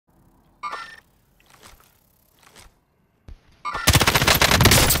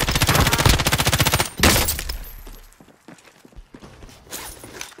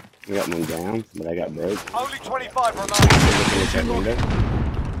I got one down, but I got broke. Only 25 remain. That window.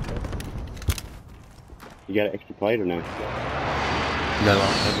 You got an extra plate or no? No.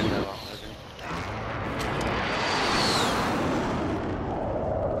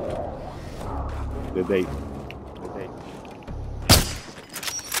 Good bait.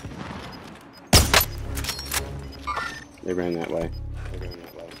 They ran that way.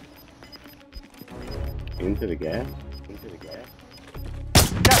 Into the gas?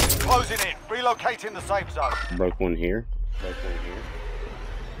 Gas is closing in. Relocating the safe zone. Broke one here.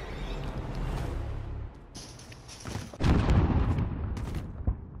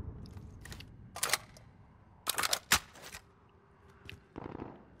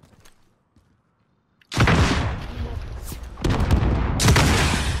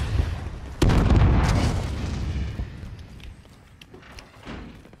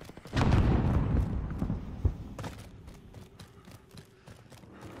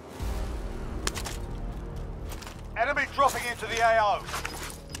 Enemy dropping into the AO.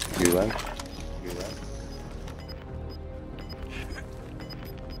 You left.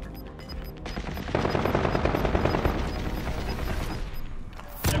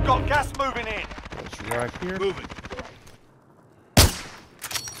 You've got gas moving in. It's right here. Moving.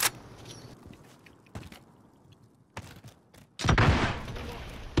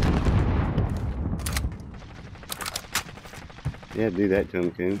 Yeah, do that to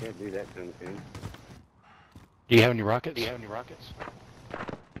him, Coon. Do you have any rockets?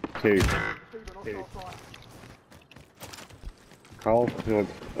 Two. Call to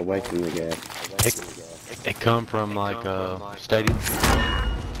away from the gas. It come from like stadium.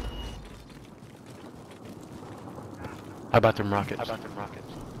 How about them rockets?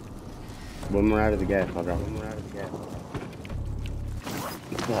 One more out of the gas, I'll drop one more out of the gas.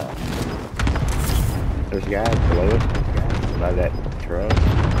 What's up? There's guys below us, by that truck.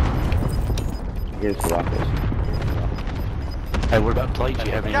 Here's the rockets. Hey, what about plates?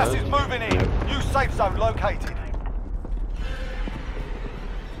 You have any Gas of is those? moving in. New safe zone located.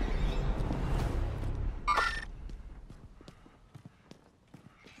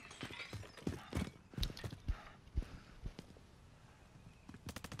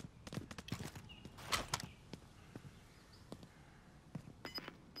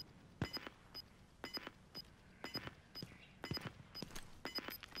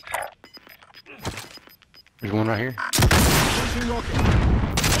 There's one right here. You've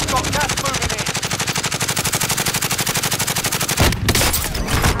got gas moving in.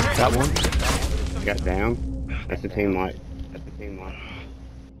 Got one. Got down. That's the team light.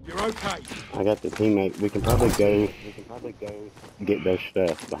 You're okay. I got the teammate. We can probably go get their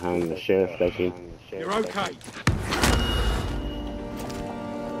stuff behind the sheriff station. You're okay.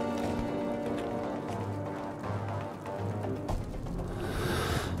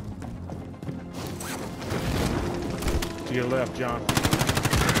 To your left, John.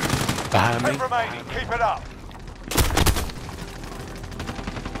 Behind me. 10 remaining. Keep it up.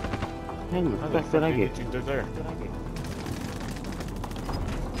 Hey, what the fuck did I get? They're there.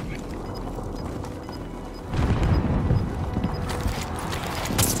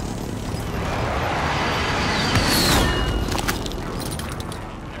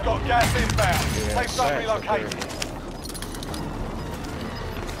 You've got gas inbound. Safe zone Gas up relocated.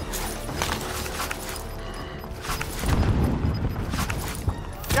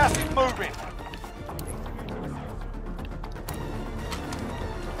 Gas is moving.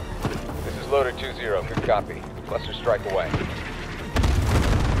 This is Loader 2-0. Good copy. Cluster strike away.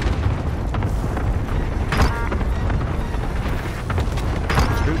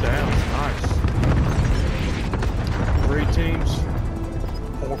 Two down. Nice. 3 teams,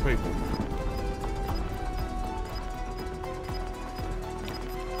 4 people.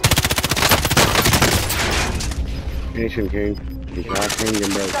 Finish him, Coon. He's last thing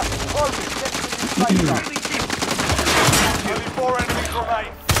and broke. Gas is closing. Get to the new safe zone. Only 4 enemies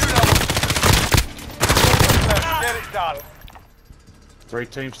remain. Get it done. 3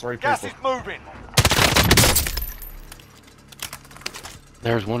 teams, 3 Gas people. is moving.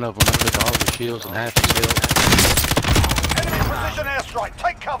 There's one of them. I took all the shields and half the shield. Enemy precision airstrike.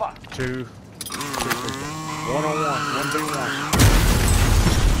 Take cover. 2 1-on-1, 1v1.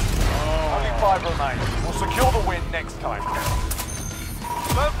 Only 5 remain. We'll secure the win next time.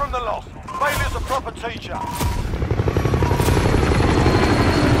 Learn from the loss. Failure's a proper teacher.